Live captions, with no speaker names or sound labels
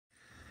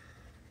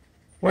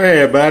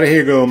Well, buddy,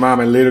 here go my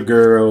little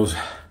girl's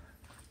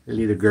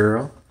little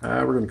girl.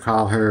 We're gonna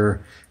call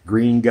her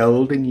Green,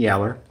 Gold, and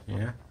Yeller.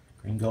 Yeah,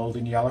 Green, Gold,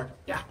 and Yeller.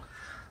 Yeah.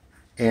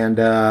 And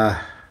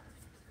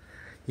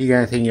you got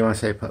anything you want to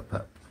say, pup,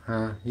 pup?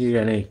 Huh? You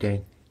got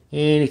anything?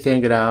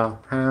 Anything at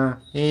all? Huh?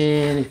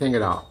 Anything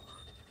at all?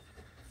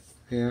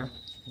 Yeah.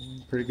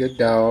 Pretty good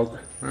dog.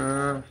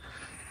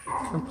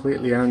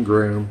 Completely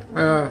ungroomed.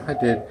 I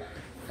did,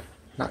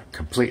 not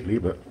completely,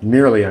 but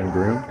nearly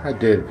ungroomed. I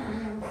did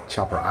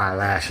chop her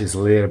eyelashes a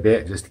little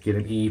bit just to get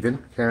them even,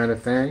 kind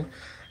of thing.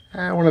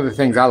 One of the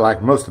things I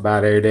like most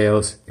about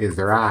Airedales is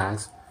their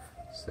eyes.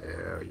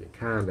 So you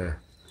kind of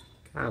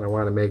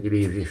want to make it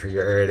easy for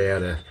your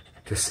Airedale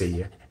to see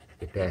you.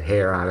 Get that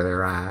hair out of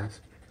their eyes.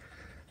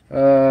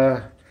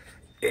 Yeah,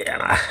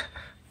 and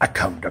I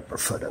combed up her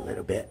foot a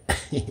little bit.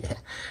 Yeah,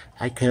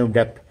 I combed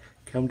up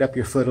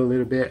your foot a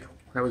little bit.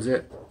 That was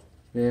it.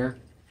 Yeah.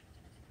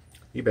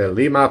 You better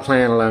leave my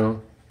plan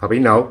alone. Puppy,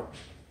 no.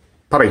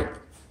 Puppy.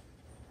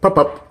 Pup,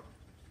 pup.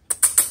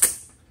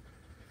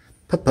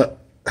 Pup,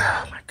 pup.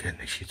 Oh my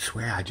goodness, you'd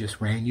swear I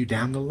just ran you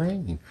down the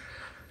lane.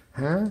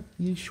 Huh?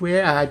 You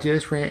swear I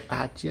just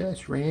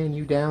ran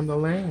you down the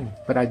lane.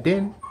 But I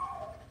didn't.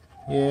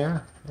 Yeah.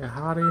 It's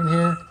hot in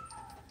here.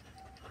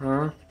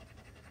 Huh?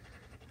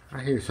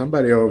 I hear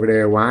somebody over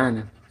there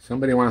whining.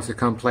 Somebody wants to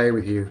come play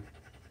with you.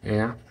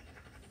 Yeah?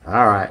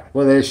 Alright.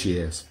 Well, there she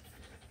is.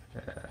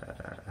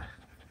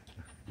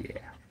 Yeah.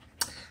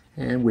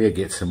 And we'll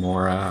get some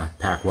more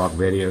pack walk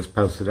videos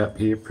posted up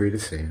here pretty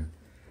soon.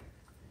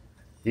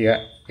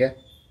 Yeah? Yeah?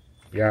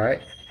 You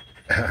alright?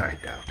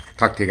 Alright, dog.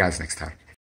 Talk to you guys next time.